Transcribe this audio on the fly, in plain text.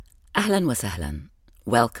Ahlan wa sahlan.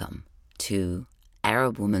 Welcome to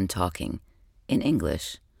Arab Woman Talking in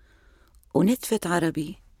English. ونتفت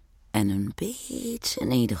عربي ونبيت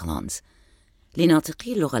Nederlands.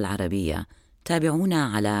 لناطقي اللغة العربية تابعونا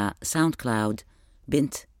على SoundCloud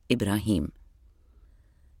بنت إبراهيم.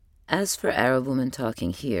 As for Arab Woman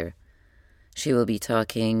Talking here, she will be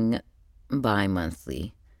talking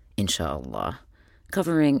bi-monthly, inshallah,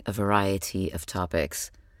 covering a variety of topics,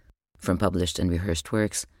 from published and rehearsed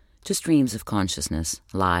works to streams of consciousness,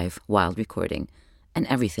 live, while recording, and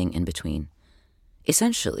everything in between.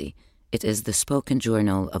 Essentially, it is the spoken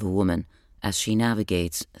journal of a woman as she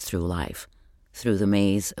navigates through life, through the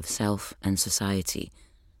maze of self and society,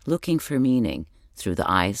 looking for meaning through the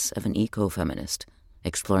eyes of an eco-feminist,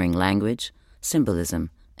 exploring language,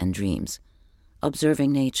 symbolism, and dreams,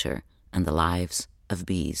 observing nature and the lives of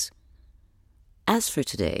bees. As for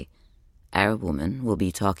today, Arab Woman will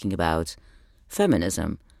be talking about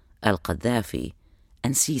feminism, al-Qaddafi,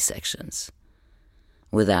 and C-sections.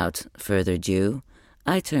 Without further ado,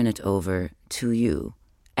 I turn it over to you,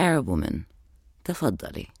 Arab Woman.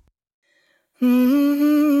 تفضلي.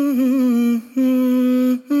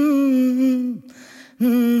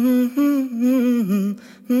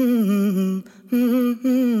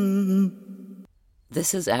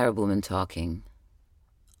 This is Arab Woman talking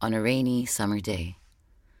on a rainy summer day.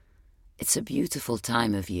 It's a beautiful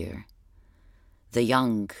time of year. The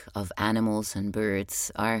young of animals and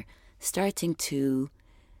birds are starting to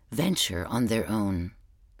venture on their own,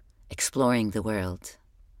 exploring the world.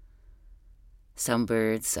 Some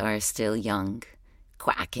birds are still young,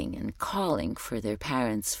 quacking and calling for their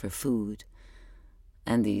parents for food,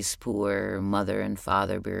 and these poor mother and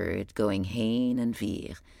father bird going heen and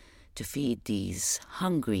weer to feed these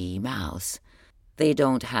hungry mouths. They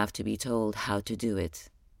don't have to be told how to do it.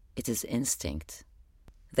 It is instinct.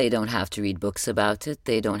 They don't have to read books about it.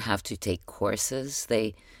 They don't have to take courses.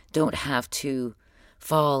 They don't have to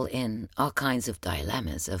fall in all kinds of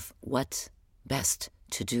dilemmas of what best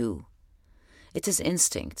to do. It is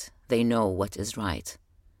instinct. They know what is right.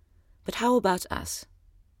 But how about us?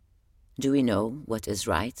 Do we know what is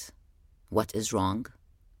right, what is wrong,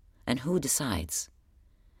 and who decides?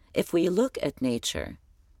 If we look at nature,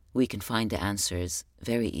 we can find the answers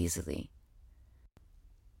very easily.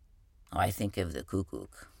 I think of the cuckoo.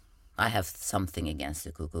 I have something against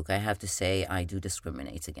the cuckoo. I have to say I do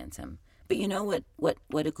discriminate against him. But you know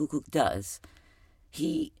what a cuckoo does?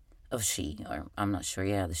 She, or I'm not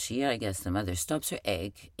sure, the she, I guess the mother, stops her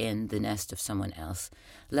egg in the nest of someone else,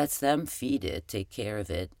 lets them feed it, take care of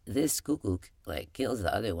it. This cuckoo, kills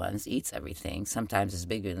the other ones, eats everything. Sometimes it's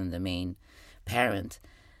bigger than the main parent.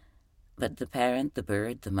 But the parent, the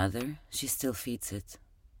bird, the mother, she still feeds it.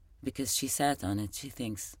 Because she sat on it, she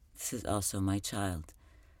thinks, this is also my child.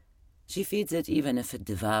 She feeds it even if it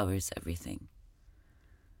devours everything.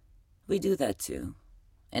 We do that too,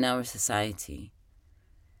 in our society,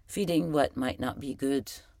 feeding what might not be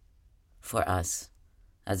good for us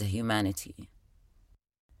as a humanity.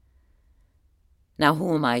 Now,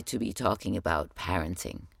 who am I to be talking about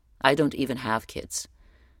parenting? I don't even have kids.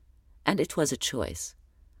 And it was a choice.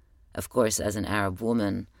 Of course, as an Arab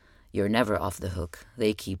woman, you're never off the hook.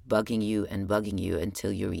 They keep bugging you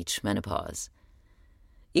until you reach menopause.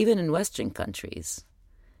 Even in Western countries,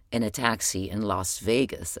 in a taxi in Las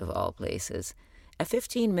Vegas, of all places, a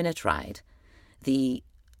 15-minute ride, the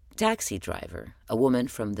taxi driver, a woman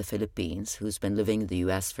from the Philippines who's been living in the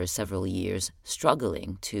U.S. for several years,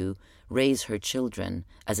 struggling to raise her children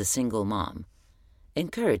as a single mom,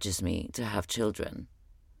 encourages me to have children.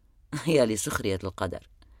 يا لسخرية القدر.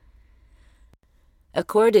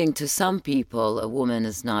 According to some people, a woman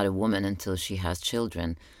is not a woman until she has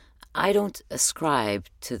children. I don't ascribe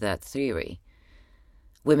to that theory.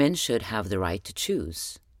 Women should have the right to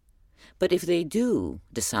choose. But if they do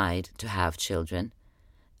decide to have children,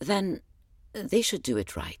 then they should do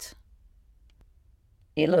it right.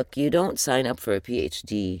 Look, you don't sign up for a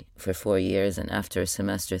PhD for 4 years and after a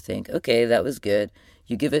semester think, okay, that was good.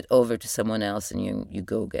 You give it over to someone else and you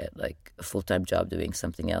go get a full-time job doing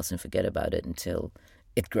something else and forget about it until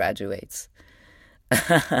it graduates.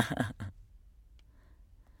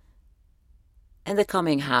 In the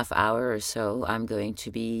coming half hour or so, I'm going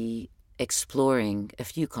to be exploring a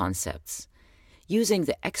few concepts using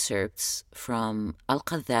the excerpts from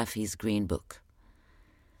al-Qaddafi's Green Book.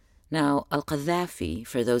 Now, al-Qaddafi,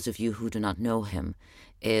 for those of you who do not know him,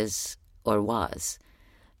 is, or was,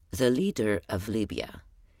 the leader of Libya.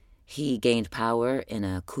 He gained power in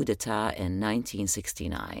a coup d'etat in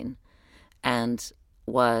 1969 and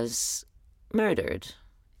was murdered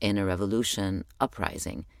in a revolution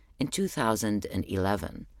uprising in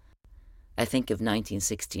 2011. I think of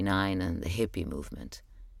 1969 and the hippie movement,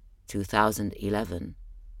 2011,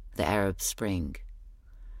 the Arab Spring.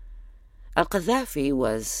 Al-Qaddafi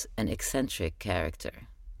was an eccentric character.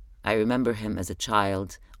 I remember him as a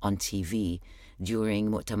child on TV during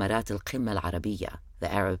Mu'tamarat al-Qimma al-Arabiya,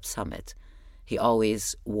 the Arab Summit. He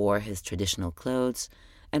always wore his traditional clothes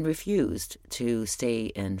and refused to stay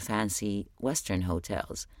in fancy Western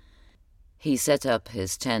hotels. He set up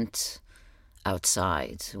his tent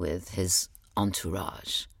outside with his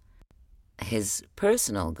entourage. His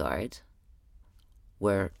personal guard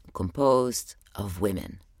were composed of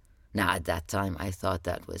women. Now, at that time, I thought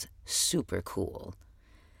that was super cool.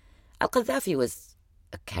 Al-Qaddafi was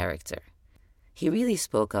a character. He really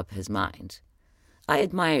spoke up his mind. I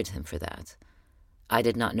admired him for that. I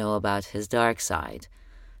did not know about his dark side,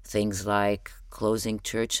 things like closing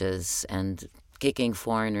churches and kicking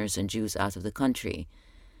foreigners and Jews out of the country.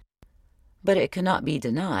 But it cannot be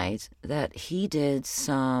denied that he did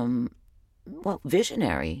some,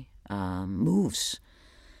 visionary moves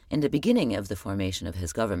in the beginning of the formation of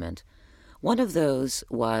his government. One of those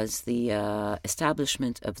was the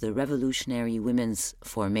establishment of the Revolutionary Women's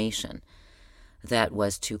Formation that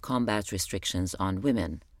was to combat restrictions on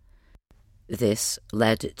women. This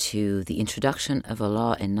led to the introduction of a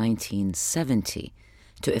law in 1970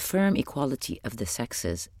 to affirm equality of the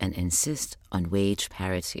sexes and insist on wage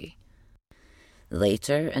parity.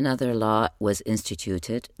 Later, another law was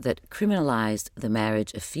instituted that criminalized the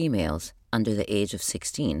marriage of females under the age of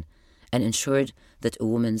 16 and ensured that a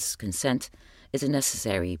woman's consent is a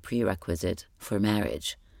necessary prerequisite for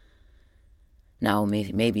marriage. Now,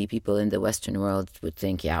 maybe people in the Western world would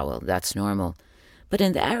think, that's normal. But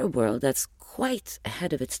in the Arab world, that's quite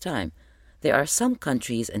ahead of its time. There are some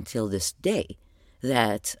countries until this day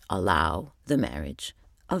that allow the marriage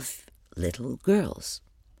of little girls.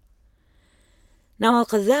 Now,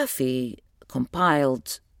 Al-Qaddafi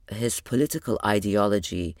compiled his political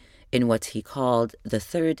ideology in what he called the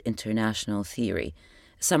Third International Theory,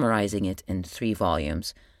 summarizing it in 3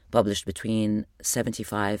 volumes, published between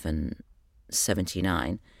 75 and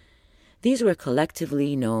 79. These were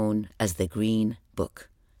collectively known as the Green Book,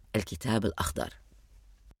 Al-Kitab al-Akhdar.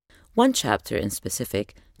 One chapter in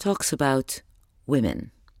specific talks about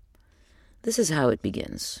women. This is how it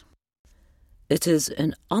begins. It is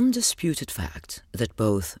an undisputed fact that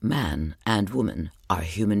both man and woman are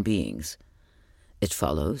human beings. It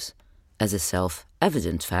follows, as a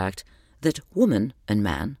self-evident fact, that woman and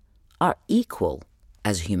man are equal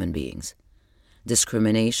as human beings.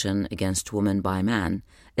 Discrimination against woman by man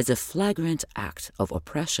is a flagrant act of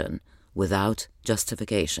oppression without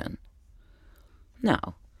justification.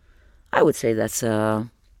 Now, I would say that's a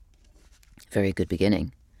very good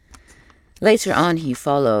beginning. Later on, he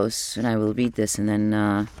follows, and I will read this and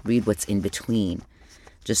then read what's in between,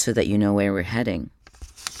 just so that you know where we're heading.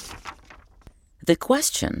 The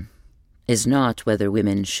question is not whether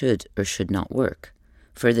women should or should not work,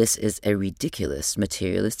 for this is a ridiculous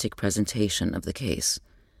materialistic presentation of the case.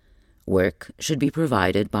 Work should be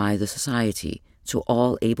provided by the society to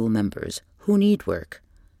all able members who need work,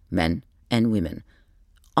 men and women,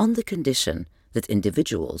 on the condition that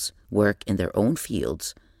individuals work in their own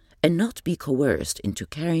fields and not be coerced into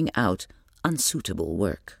carrying out unsuitable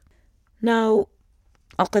work. Now,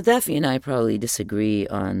 Al-Qaddafi and I probably disagree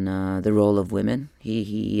on the role of women.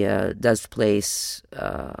 He does place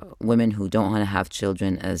women who don't want to have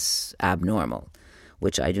children as abnormal,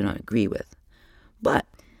 which I do not agree with. But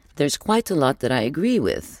there's quite a lot that I agree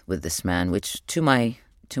with this man, which to my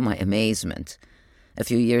amazement, a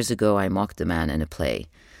few years ago I mocked the man in a play,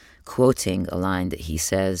 quoting a line that he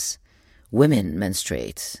says, "Women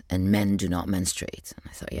menstruate and men do not menstruate." And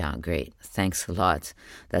I thought, yeah, great, thanks a lot.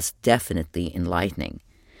 That's definitely enlightening.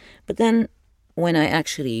 But then when I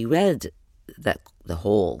actually read the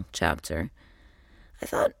whole chapter, I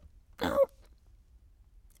thought, no,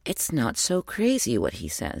 it's not so crazy what he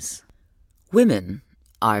says. Women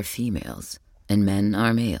are females and men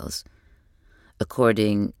are males.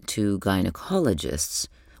 According to gynecologists,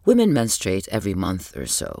 women menstruate every month or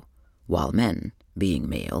so, while men, being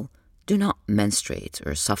male, do not menstruate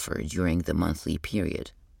or suffer during the monthly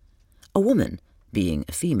period. A woman, being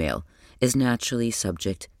a female, is naturally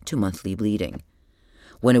subject to monthly bleeding.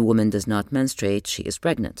 When a woman does not menstruate, she is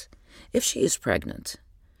pregnant. If she is pregnant,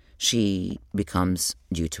 she becomes,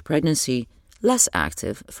 due to pregnancy, less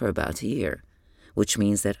active for about a year, which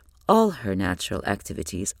means that all her natural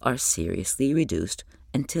activities are seriously reduced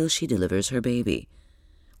until she delivers her baby.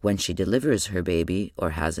 When she delivers her baby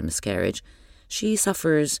or has a miscarriage, she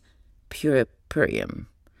suffers puerperium,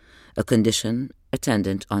 a condition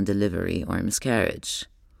attendant on delivery or miscarriage.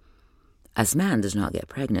 As man does not get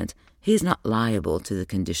pregnant, he is not liable to the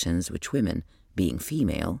conditions which women, being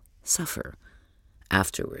female, suffer.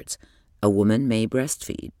 Afterwards, a woman may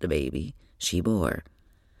breastfeed the baby she bore.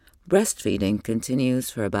 Breastfeeding continues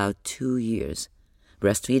for about 2 years.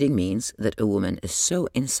 Breastfeeding means that a woman is so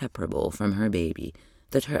inseparable from her baby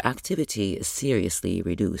that her activity is seriously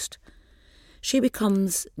reduced. She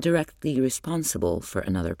becomes directly responsible for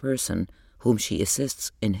another person whom she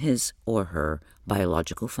assists in his or her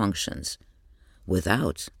biological functions.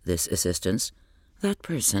 Without this assistance, that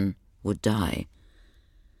person would die.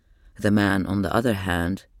 The man, on the other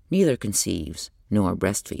hand, neither conceives nor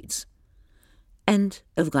breastfeeds. End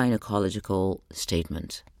of gynecological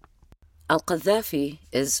statement. Al-Qaddafi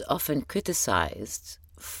is often criticized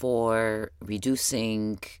for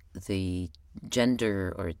reducing the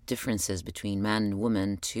gender or differences between man and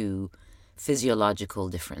woman to physiological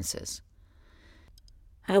differences.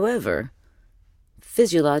 However,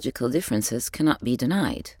 physiological differences cannot be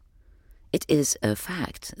denied. It is a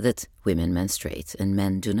fact that women menstruate and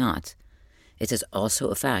men do not. It is also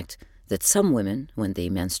a fact that some women, when they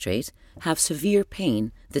menstruate, have severe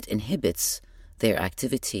pain that inhibits their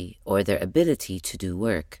activity or their ability to do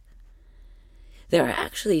work. There are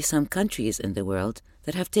actually some countries in the world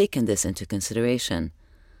that have taken this into consideration.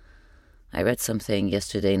 I read something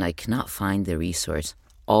yesterday and I cannot find the resource.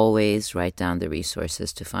 Always write down the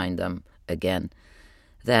resources to find them again.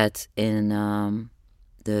 That in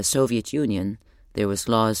the Soviet Union, there was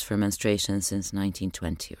laws for menstruation since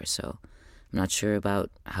 1920 or so. I'm not sure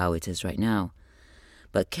about how it is right now.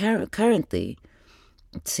 But currently,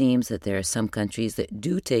 it seems that there are some countries that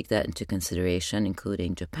do take that into consideration,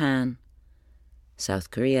 including Japan,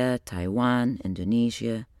 South Korea, Taiwan,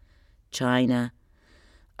 Indonesia, China,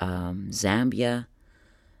 Zambia,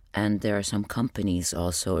 and there are some companies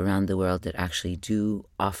also around the world that actually do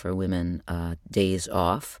offer women days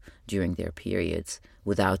off during their periods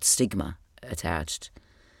without stigma attached.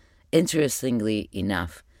 Interestingly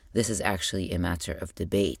enough, this is actually a matter of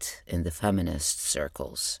debate in the feminist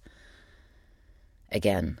circles.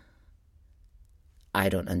 Again, I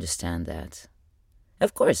don't understand that.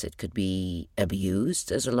 Of course, it could be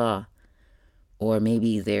abused as a law, or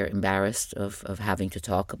maybe they're embarrassed of having to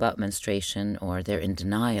talk about menstruation, or they're in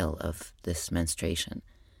denial of this menstruation.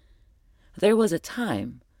 There was a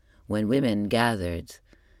time when women gathered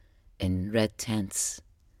in red tents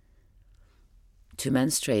to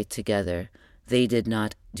menstruate together. They did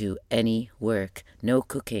not do any work, no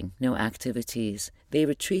cooking, no activities. They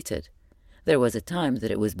retreated. There was a time that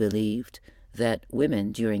it was believed that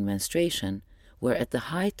women during menstruation were at the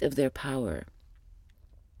height of their power.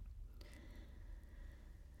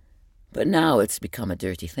 But now it's become a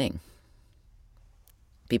dirty thing.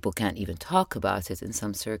 People can't even talk about it in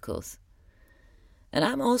some circles. And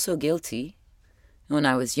I'm also guilty. When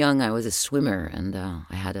I was young, I was a swimmer, and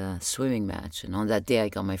I had a swimming match. And on that day, I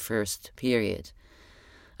got my first period.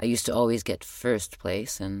 I used to always get first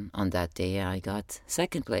place, and on that day, I got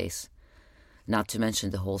second place. Not to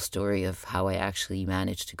mention the whole story of how I actually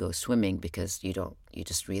managed to go swimming, because you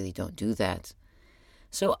just really don't do that.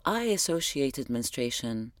 So I associated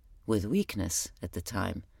menstruation with weakness at the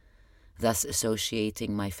time, thus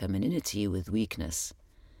associating my femininity with weakness.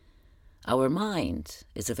 Our mind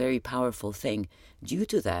is a very powerful thing. Due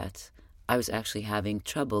to that, I was actually having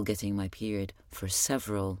trouble getting my period for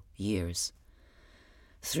several years.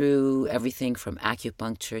 Through everything from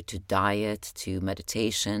acupuncture to diet to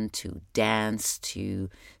meditation to dance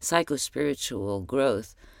to psychospiritual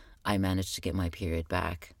growth, I managed to get my period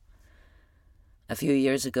back. A few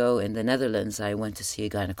years ago in the Netherlands, I went to see a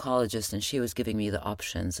gynecologist, and she was giving me the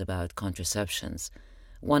options about contraceptions.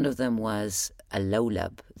 One of them was a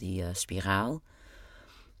Lolab, the spiraal.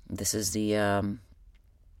 This is the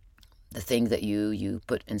thing that you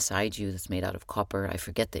put inside you that's made out of copper. I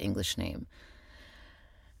forget the English name.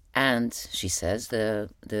 And she says the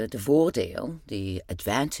voordeel, the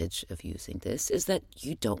advantage of using this is that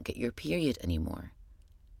you don't get your period anymore.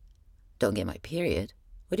 Don't get my period?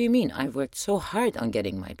 What do you mean? I've worked so hard on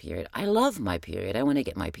getting my period. I love my period. I want to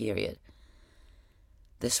get my period.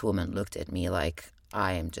 This woman looked at me like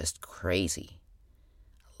I am just crazy.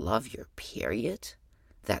 Love your period?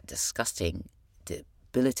 That disgusting,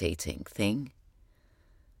 debilitating thing?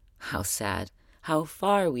 How sad. How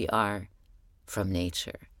far we are from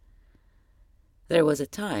nature. There was a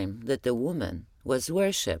time that the woman was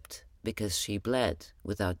worshipped because she bled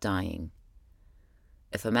without dying.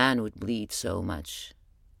 If a man would bleed so much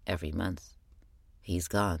every month, he's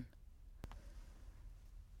gone.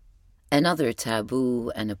 Another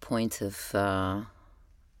taboo and a point of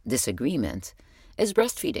disagreement is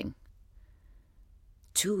breastfeeding.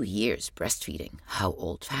 2 years breastfeeding. How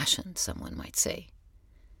old-fashioned, someone might say.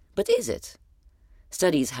 But is it?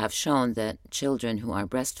 Studies have shown that children who are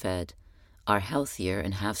breastfed are healthier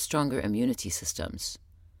and have stronger immunity systems.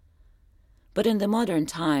 But in the modern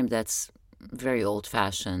time, that's very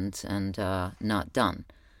old-fashioned and not done.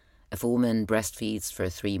 If a woman breastfeeds for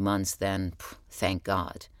 3 months, then thank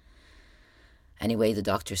God. Anyway, the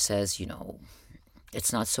doctor says,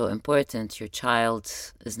 it's not so important. Your child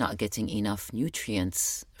is not getting enough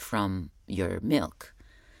nutrients from your milk.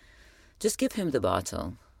 Just give him the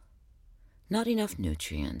bottle. Not enough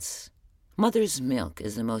nutrients. Mother's milk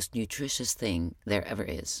is the most nutritious thing there ever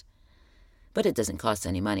is. But it doesn't cost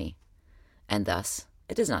any money, and thus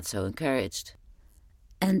it is not so encouraged.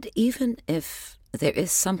 And even if there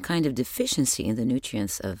is some kind of deficiency in the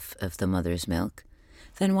nutrients of the mother's milk,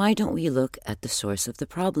 then why don't we look at the source of the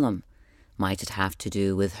problem? Might it have to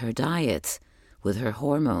do with her diet, with her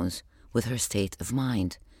hormones, with her state of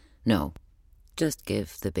mind? No, just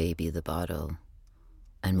give the baby the bottle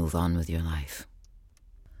and move on with your life.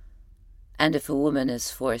 And if a woman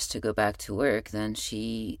is forced to go back to work, then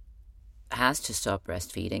she has to stop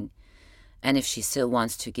breastfeeding. And if she still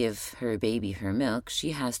wants to give her baby her milk,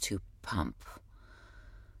 she has to pump,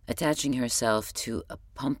 attaching herself to a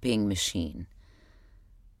pumping machine.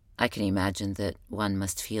 I can imagine that one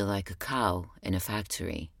must feel like a cow in a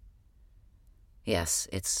factory. Yes,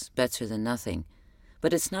 it's better than nothing,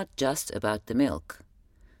 but it's not just about the milk.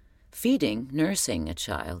 Feeding, nursing a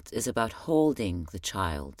child is about holding the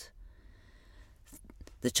child.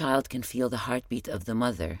 The child can feel the heartbeat of the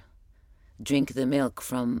mother, drink the milk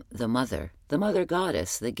from the mother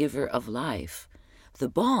goddess, the giver of life. The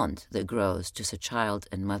bond that grows to a child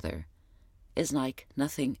and mother is like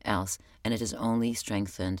nothing else, and it is only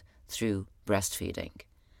strengthened through breastfeeding.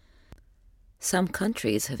 Some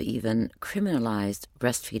countries have even criminalized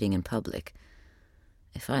breastfeeding in public.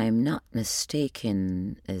 If I am not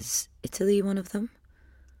mistaken, is Italy one of them?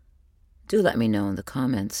 Do let me know in the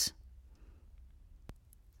comments.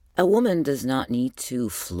 A woman does not need to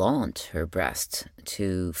flaunt her breast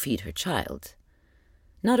to feed her child.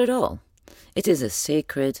 Not at all. It is a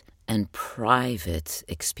sacred and private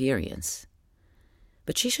experience.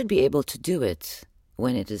 But she should be able to do it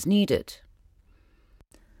when it is needed.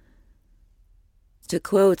 To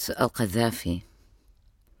quote Al-Qaddafi,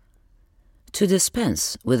 "To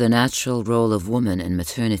dispense with the natural role of woman in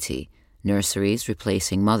maternity, nurseries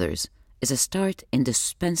replacing mothers, is a start in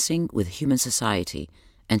dispensing with human society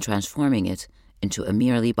and transforming it into a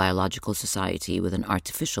merely biological society with an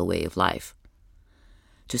artificial way of life.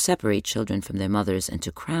 To separate children from their mothers and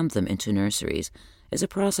to cram them into nurseries is a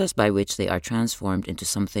process by which they are transformed into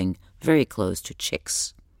something very close to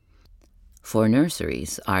chicks. For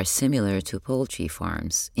nurseries are similar to poultry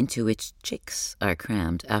farms into which chicks are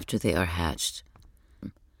crammed after they are hatched.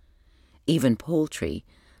 Even poultry,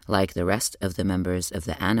 like the rest of the members of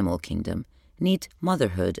the animal kingdom, need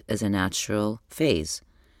motherhood as a natural phase.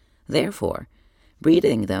 Therefore,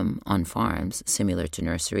 breeding them on farms similar to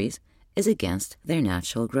nurseries is against their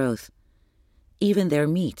natural growth. Even their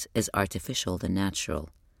meat is artificial than natural.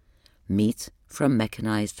 Meat from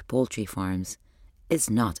mechanized poultry farms is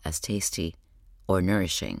not as tasty or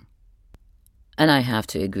nourishing." And I have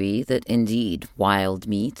to agree that indeed wild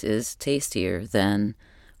meat is tastier than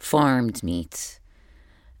farmed meat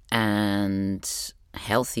and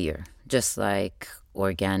healthier, just like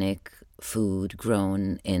organic food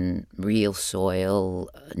grown in real soil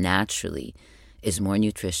naturally is more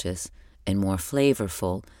nutritious and more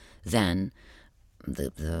flavorful than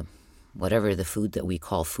the whatever the food that we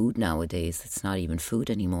call food nowadays. It's not even food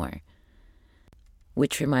anymore.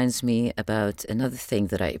 Which reminds me about another thing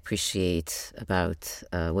that I appreciate about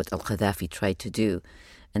what Al-Qaddafi tried to do,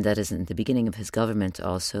 and that is in the beginning of his government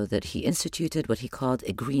also, that he instituted what he called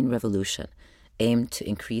a green revolution, aimed to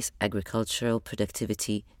increase agricultural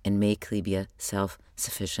productivity and make Libya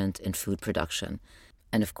self-sufficient in food production.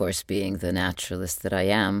 And of course, being the naturalist that I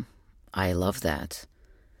am, I love that.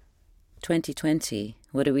 2020,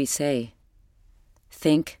 what do we say?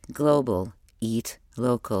 Think global, eat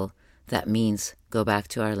local. That means go back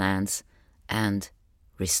to our lands and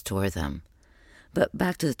restore them. But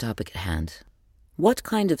back to the topic at hand. What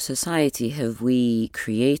kind of society have we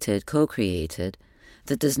co-created,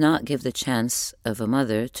 that does not give the chance of a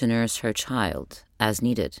mother to nurse her child as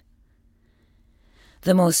needed?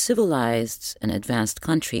 The most civilized and advanced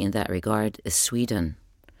country in that regard is Sweden.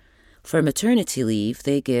 For maternity leave,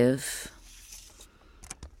 they give,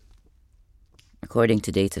 according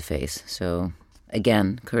to Dataface, so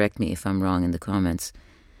again, correct me if I'm wrong in the comments,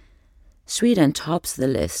 Sweden tops the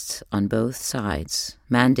list on both sides,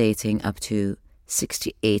 mandating up to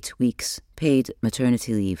 68 weeks paid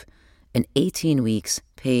maternity leave and 18 weeks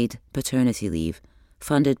paid paternity leave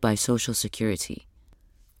funded by Social Security.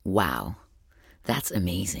 Wow, that's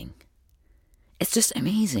amazing. It's just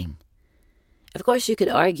amazing. Of course, you could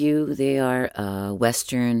argue they are a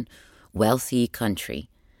Western, wealthy country,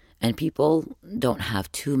 and people don't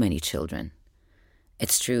have too many children.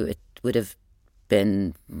 It's true, it would have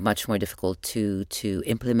been much more difficult to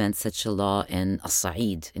implement such a law in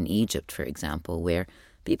As-Sa'id, in Egypt, for example, where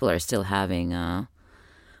people are still having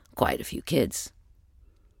quite a few kids.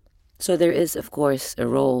 So there is, of course, a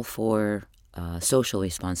role for social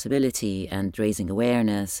responsibility and raising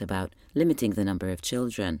awareness about limiting the number of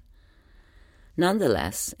children.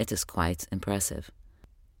 Nonetheless, it is quite impressive.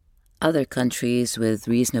 Other countries with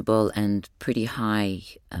reasonable and pretty high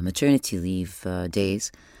maternity leave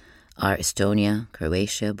days are Estonia,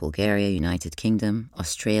 Croatia, Bulgaria, United Kingdom,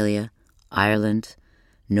 Australia, Ireland.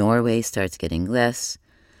 Norway starts getting less,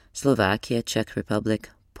 Slovakia, Czech Republic,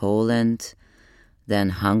 Poland, then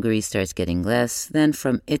Hungary starts getting less, then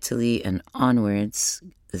from Italy and onwards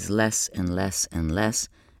is less and less and less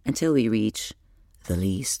until we reach the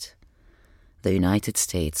least, the United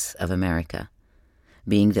States of America,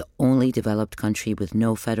 being the only developed country with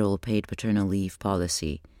no federal paid paternal leave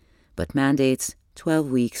policy, but mandates 12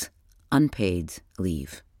 weeks unpaid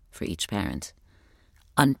leave for each parent.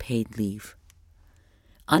 Unpaid leave.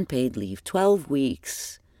 Unpaid leave. 12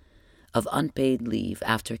 weeks of unpaid leave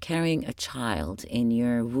after carrying a child in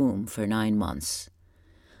your womb for 9 months.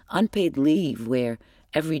 Unpaid leave where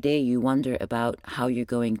every day you wonder about how you're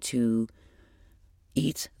going to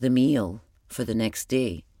eat the meal for the next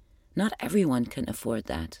day. Not everyone can afford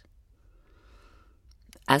that.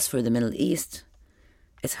 As for the Middle East,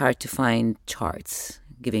 it's hard to find charts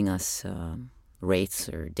giving us rates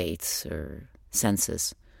or dates or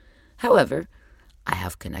census. However, I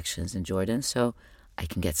have connections in Jordan, so I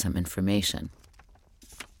can get some information.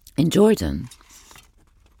 In Jordan,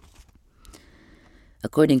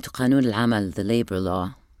 according to Qanun al-Amal, the labor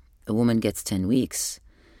law, a woman gets 10 weeks.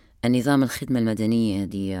 And Nizam al-Khidma al-Madaniyya,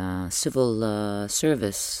 the civil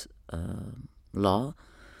service law,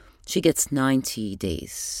 she gets 90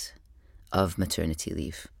 days of maternity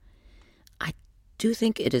leave. I do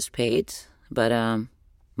think it is paid, but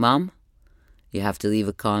Mom, you have to leave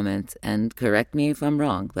a comment and correct me if I'm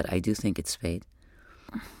wrong, but I do think it's paid.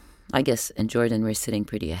 I guess in Jordan we're sitting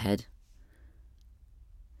pretty ahead.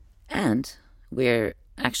 And we're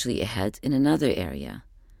actually ahead in another area,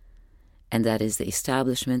 and that is the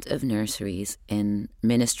establishment of nurseries in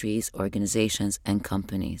ministries, organizations, and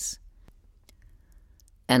companies.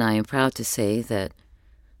 And I am proud to say that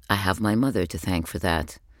I have my mother to thank for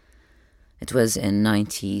that. It was in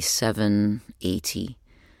 1997-80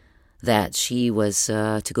 that she was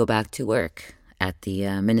to go back to work at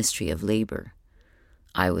the Ministry of Labor.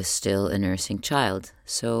 I was still a nursing child,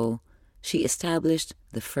 so she established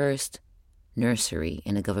the first nursery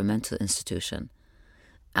in a governmental institution.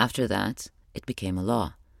 After that, it became a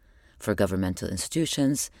law for governmental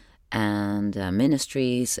institutions and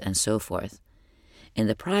ministries and so forth. In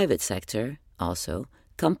the private sector, also,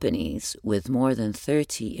 companies with more than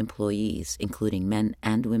 30 employees, including men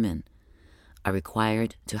and women, are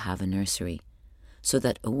required to have a nursery so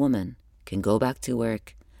that a woman can go back to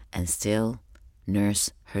work and still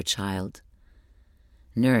nurse her child.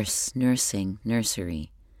 Nursing,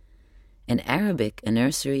 nursery. In Arabic, a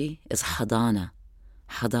nursery is hadana.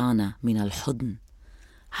 Hadana min al-hudn.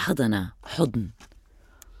 Hadana, hudn.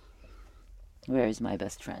 Where is my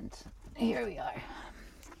best friend? Here we are.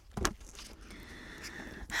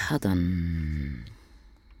 Hadan.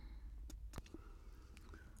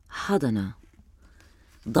 Hadana.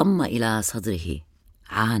 ضم إلى صدره.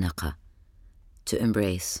 عانق. To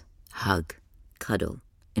embrace, hug, cuddle,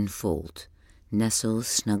 enfold, nestle,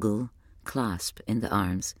 snuggle, clasp in the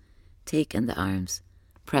arms, take in the arms,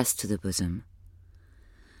 press to the bosom.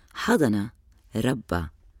 Hadana,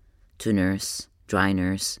 rabba, to nurse, dry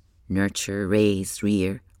nurse, nurture, raise,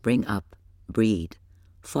 rear, bring up, breed,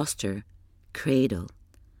 foster, cradle.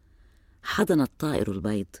 حضن الطائر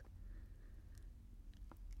البيض,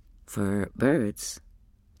 for birds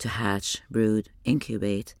to hatch, brood,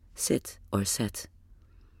 incubate, sit or set.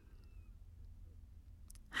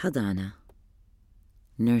 Hadana,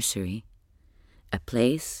 nursery, a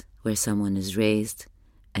place where someone is raised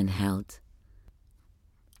and held.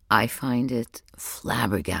 I find it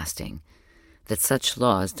flabbergasting that such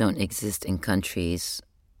laws don't exist in countries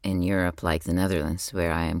in Europe like the Netherlands,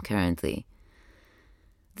 where I am currently.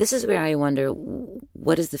 This is where I wonder,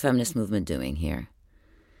 what is the feminist movement doing here?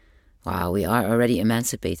 Wow, we are already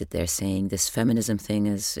emancipated, they're saying. This feminism thing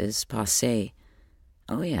is passé.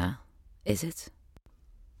 Oh yeah, is it?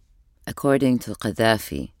 According to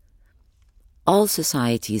Gaddafi, All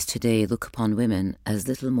societies today look upon women as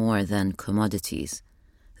little more than commodities.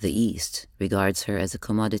 The East regards her as a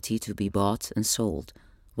commodity to be bought and sold,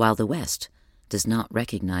 while the West does not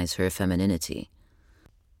recognize her femininity.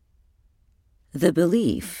 The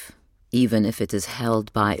belief, even if it is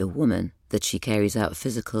held by a woman, that she carries out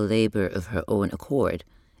physical labor of her own accord,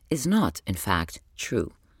 is not, in fact,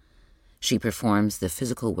 true. She performs the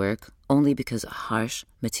physical work only because a harsh,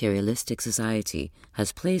 materialistic society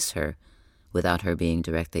has placed her, without her being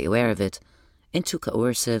directly aware of it, into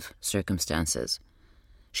coercive circumstances.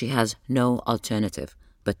 She has no alternative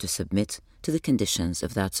but to submit to the conditions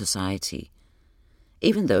of that society,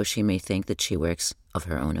 even though she may think that she works of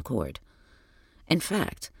her own accord. In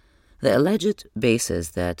fact, the alleged basis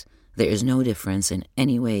that there is no difference in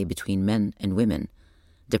any way between men and women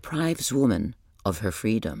deprives woman of her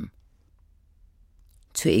freedom.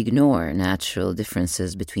 To ignore natural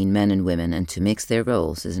differences between men and women and to mix their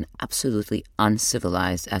roles is an absolutely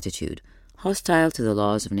uncivilized attitude, hostile to the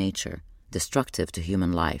laws of nature, destructive to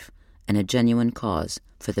human life, and a genuine cause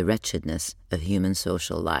for the wretchedness of human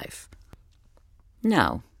social life.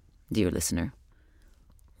 Now, dear listener,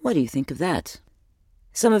 what do you think of that?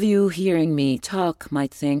 Some of you hearing me talk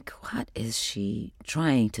might think, what is she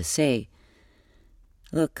trying to say?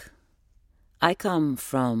 Look, I come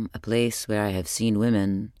from a place where I have seen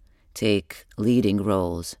women take leading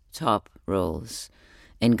roles, top roles,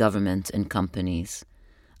 in government and companies.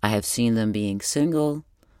 I have seen them being single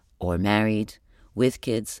or married, with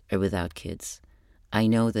kids or without kids. I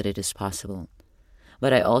know that it is possible.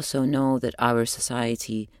 But I also know that our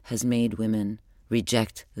society has made women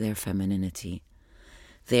reject their femininity.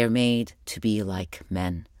 They are made to be like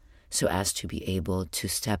men, so as to be able to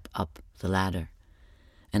step up the ladder.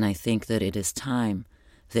 And I think that it is time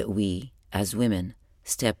that we, as women,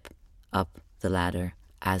 step up the ladder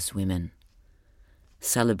as women,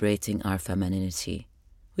 celebrating our femininity.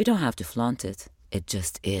 We don't have to flaunt it. It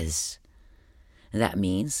just is. That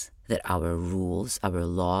means that our rules, our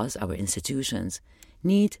laws, our institutions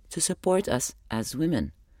need to support us as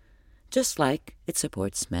women, just like it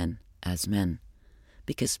supports men as men,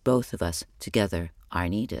 because both of us together are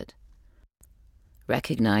needed.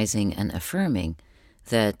 Recognizing and affirming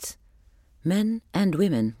that men and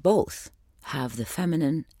women both have the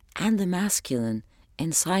feminine and the masculine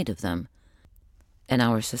inside of them, and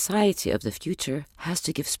our society of the future has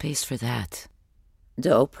to give space for that.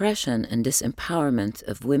 The oppression and disempowerment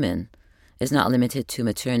of women is not limited to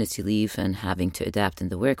maternity leave and having to adapt in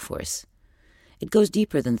the workforce. It goes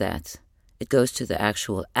deeper than that. It goes to the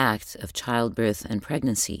actual act of childbirth and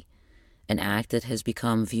pregnancy, an act that has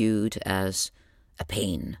become viewed as a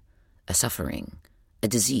pain, a suffering, a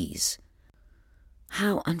disease.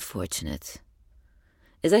 How unfortunate.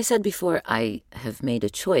 As I said before, I have made a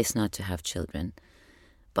choice not to have children,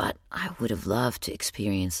 but I would have loved to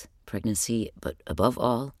experience pregnancy, but above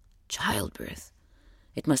all, childbirth.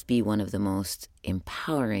 It must be one of the most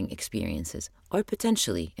empowering experiences, or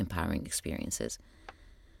potentially empowering experiences.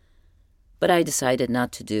 But I decided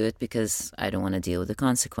not to do it because I don't want to deal with the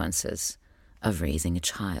consequences of raising a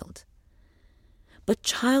child. But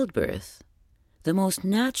childbirth, the most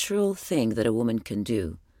natural thing that a woman can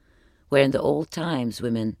do, where in the old times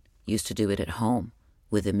women used to do it at home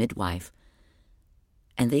with a midwife,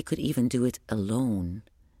 and they could even do it alone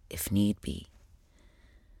if need be.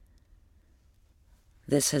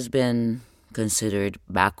 This has been considered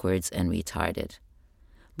backwards and retarded.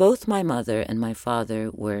 Both my mother and my father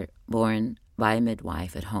were born by a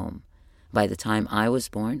midwife at home. By the time I was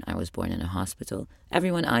born in a hospital.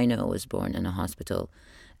 Everyone I know was born in a hospital,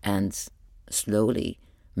 and slowly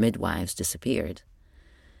midwives disappeared.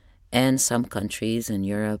 In some countries in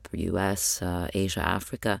Europe, US, Asia,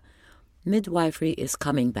 Africa, midwifery is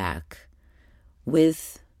coming back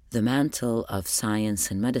with the mantle of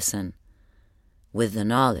science and medicine, with the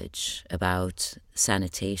knowledge about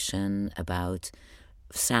sanitation, about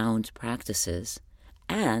sound practices,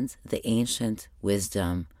 and the ancient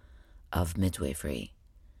wisdom of midwifery.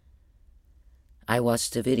 I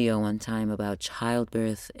watched a video one time about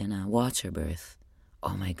childbirth in a water birth.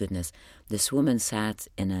 Oh my goodness, this woman sat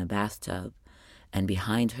in a bathtub, and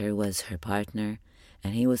behind her was her partner,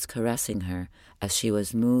 and he was caressing her as she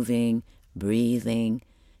was moving, breathing.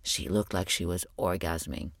 She looked like she was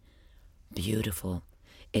orgasming. Beautiful.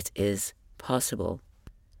 It is possible.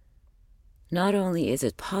 Not only is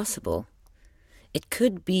it possible, it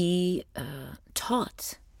could be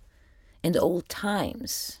taught. In the old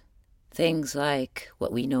times, things like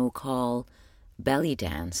what we now call belly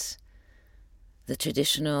dance, the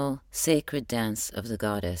traditional sacred dance of the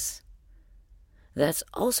goddess. that's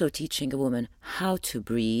also teaching a woman how to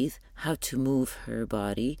breathe, how to move her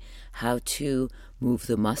body, how to move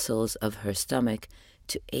the muscles of her stomach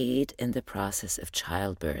to aid in the process of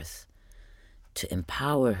childbirth, to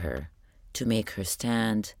empower her, to make her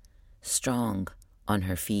stand strong on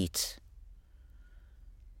her feet.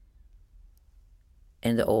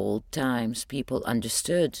 In the old times, people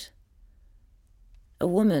understood a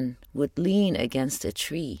woman would lean against a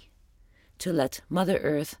tree to let Mother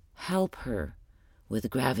Earth help her with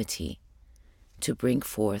gravity to bring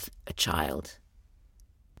forth a child.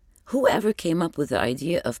 Whoever came up with the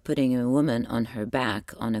idea of putting a woman on her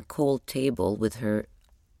back on a cold table with her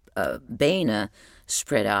bena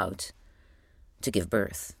spread out to give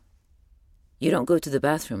birth? You don't go to the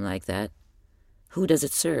bathroom like that. Who does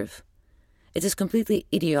it serve? It is completely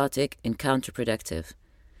idiotic and counterproductive.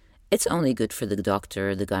 It's only good for the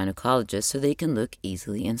doctor or the gynecologist so they can look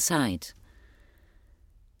easily inside.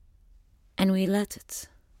 And we let it.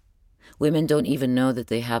 Women don't even know that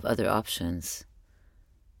they have other options.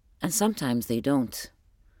 And sometimes they don't.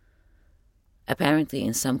 Apparently,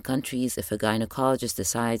 in some countries, if a gynecologist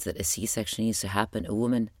decides that a C-section needs to happen, a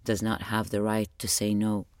woman does not have the right to say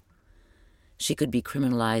no. She could be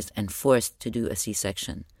criminalized and forced to do a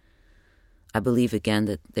C-section. I believe again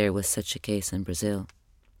that there was such a case in Brazil.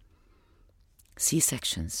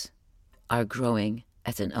 C-sections are growing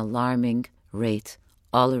at an alarming rate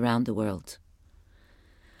all around the world.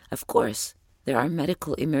 Of course, there are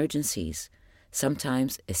medical emergencies.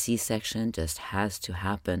 Sometimes a C-section just has to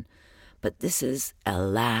happen, but this is a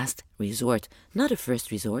last resort, not a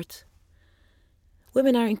first resort.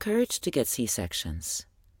 Women are encouraged to get C-sections.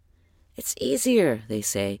 It's easier, they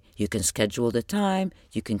say. You can schedule the time,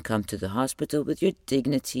 you can come to the hospital with your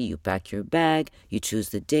dignity, you pack your bag, you choose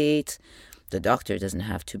the date. The doctor doesn't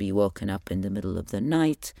have to be woken up in the middle of the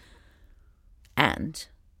night. And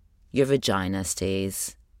your vagina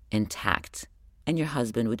stays intact, and your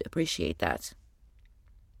husband would appreciate that.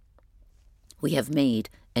 We have made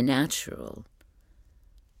a natural,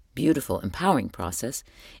 beautiful, empowering process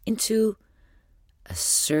into a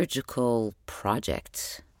surgical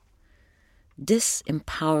project,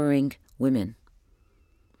 disempowering women,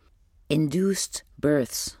 induced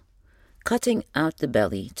births, cutting out the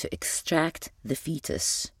belly to extract the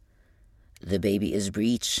fetus. The baby is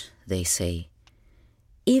breech, they say,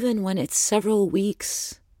 even when it's several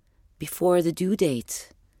weeks before the due date.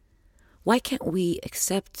 Why can't we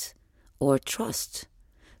accept or trust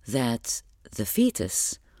that the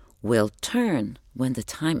fetus will turn when the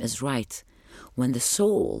time is right, when the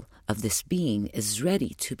soul of this being is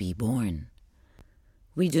ready to be born?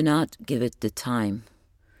 We do not give it the time.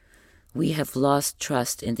 We have lost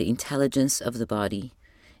trust in the intelligence of the body,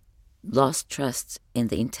 lost trust in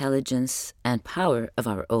the intelligence and power of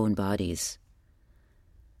our own bodies.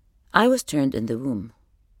 I was turned in the womb,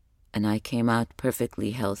 and I came out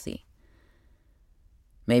perfectly healthy.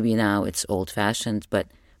 Maybe now it's old-fashioned, but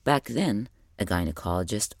back then, a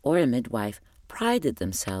gynecologist or a midwife prided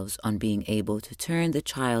themselves on being able to turn the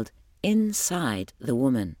child inside the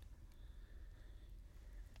woman.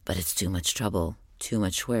 But it's too much trouble, too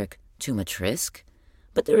much work, too much risk.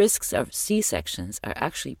 But the risks of C-sections are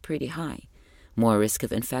actually pretty high. More risk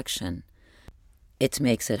of infection. It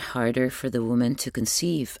makes it harder for the woman to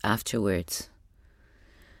conceive afterwards.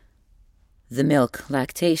 The milk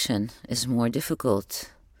lactation is more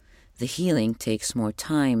difficult. The healing takes more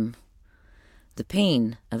time. The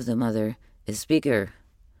pain of the mother is bigger.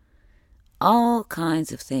 All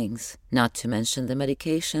kinds of things, not to mention the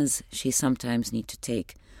medications she sometimes needs to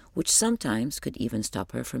take, which sometimes could even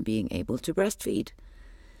stop her from being able to breastfeed.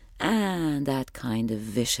 And that kind of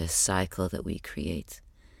vicious cycle that we create.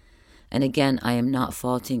 And again, I am not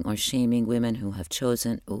faulting or shaming women who have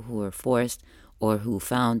chosen or who are forced or who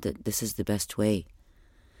found that this is the best way.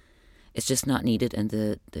 It's just not needed in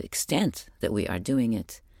the extent that we are doing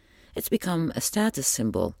it. It's become a status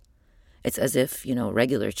symbol. It's as if,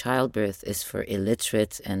 regular childbirth is for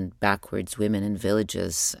illiterate and backwards women in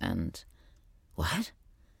villages and... What?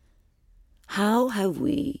 How have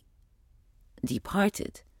we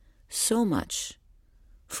departed so much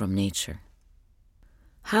from nature?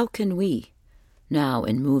 How can we, now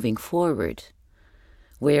in moving forward,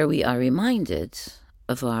 where we are reminded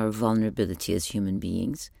of our vulnerability as human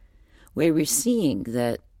beings, where we're seeing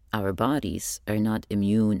that our bodies are not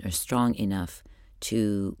immune or strong enough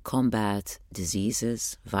to combat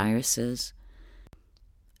diseases, viruses,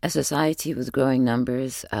 a society with growing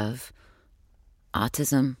numbers of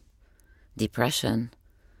autism, depression,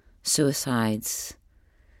 suicides,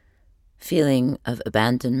 feeling of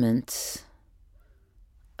abandonment,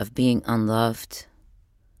 of being unloved.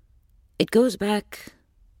 It goes back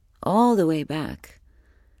all the way back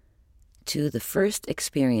to the first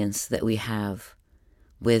experience that we have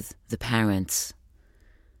with the parents,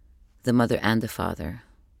 the mother and the father,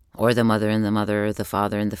 or the mother and the mother, the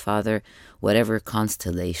father and the father, whatever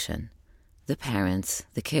constellation, the parents,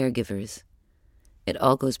 the caregivers. It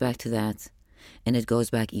all goes back to that, and it goes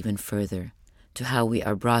back even further to how we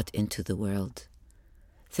are brought into the world.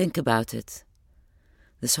 Think about it.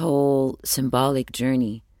 This whole symbolic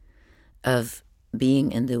journey of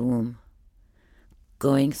being in the womb,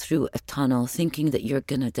 going through a tunnel, thinking that you're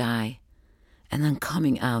gonna die, and then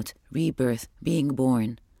coming out, rebirth, being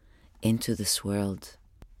born into this world.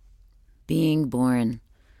 Being born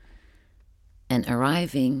and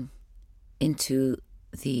arriving into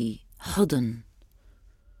the hudun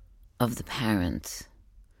of the parent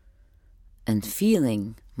and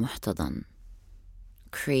feeling muhtadan,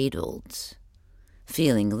 cradled,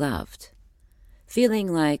 feeling loved,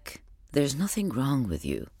 feeling like there's nothing wrong with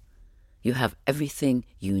you. You have everything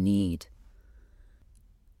you need.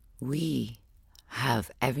 We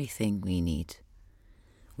have everything we need.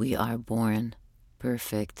 We are born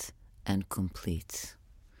perfect and complete.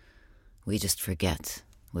 We just forget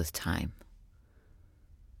with time.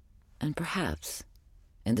 And perhaps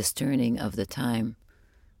in this turning of the time,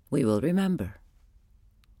 we will remember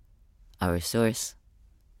our source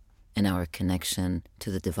and our connection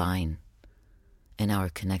to the divine and our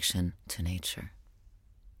connection to nature.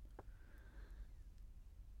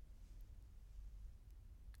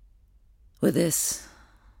 With this,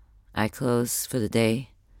 I close for the day.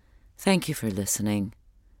 Thank you for listening,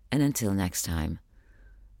 and until next time,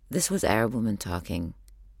 this was Arab Woman Talking.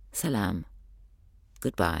 Salam.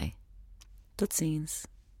 Goodbye. Tot ziens.